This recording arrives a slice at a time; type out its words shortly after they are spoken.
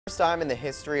First time in the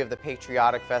history of the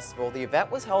Patriotic Festival, the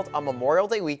event was held on Memorial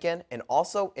Day weekend and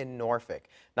also in Norfolk.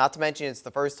 Not to mention it's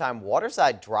the first time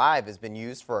Waterside Drive has been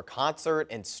used for a concert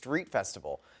and street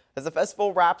festival. As the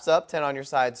festival wraps up, 10 on your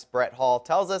side's Brett Hall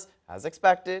tells us, as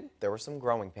expected, there were some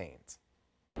growing pains.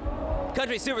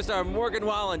 Country superstar Morgan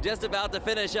Wallen just about to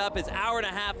finish up his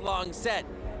hour-and-a-half-long set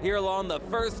here along the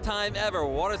first time ever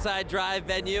Waterside Drive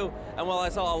venue. And while I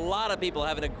saw a lot of people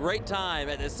having a great time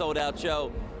at this sold-out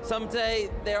show, some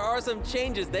say there are some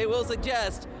changes they will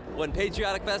suggest when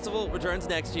Patriotic Festival returns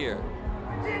next year.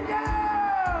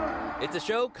 Virginia! It's a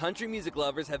show country music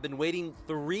lovers have been waiting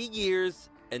 3 years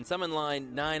and some in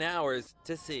line 9 hours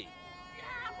to see. Yeah,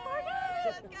 Morgan!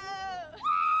 Let's go!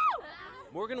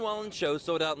 Morgan Wallen's show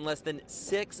sold out in less than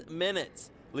 6 minutes,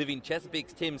 leaving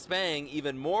Chesapeake's Tim Spang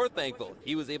even more thankful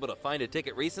he was able to find a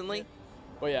ticket recently.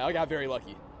 Well, yeah, I got very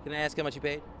lucky. Can I ask how much you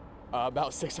paid? About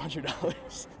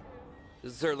 $600.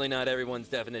 This is certainly not everyone's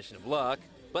definition of luck,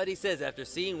 but he says after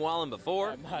seeing Wallen before...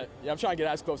 I'm trying to get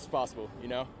as close as possible, you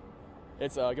know?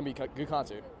 It's going to be a good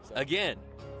concert. So. Again,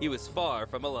 he was far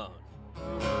from alone.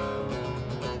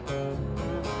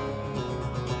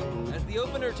 As the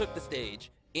opener took the stage,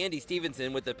 Andy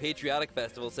Stevenson with the Patriotic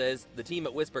Festival says the team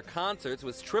at Whisper Concerts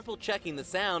was triple-checking the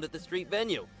sound at the street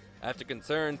venue. After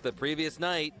concerns the previous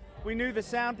night, we knew the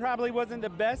sound probably wasn't the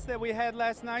best that we had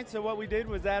last night, so what we did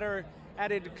was added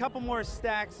a couple more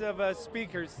stacks of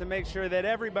speakers to make sure that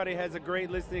everybody has a great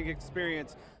listening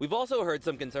experience. We've also heard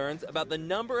some concerns about the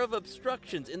number of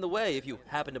obstructions in the way if you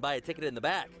happen to buy a ticket in the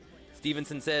back.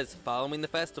 Stevenson says following the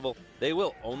festival, they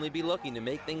will only be looking to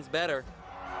make things better.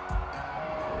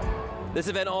 This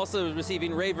event also is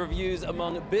receiving rave reviews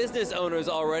among business owners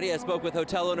already. I spoke with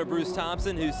hotel owner Bruce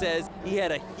Thompson, who says he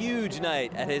had a huge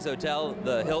night at his hotel,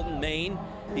 the Hilton, Maine.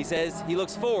 He says he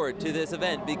looks forward to this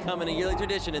event becoming a yearly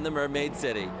tradition in the Mermaid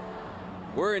City.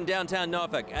 We're in downtown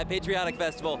Norfolk at Patriotic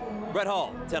Festival. Brett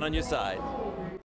Hall, 10 on your side.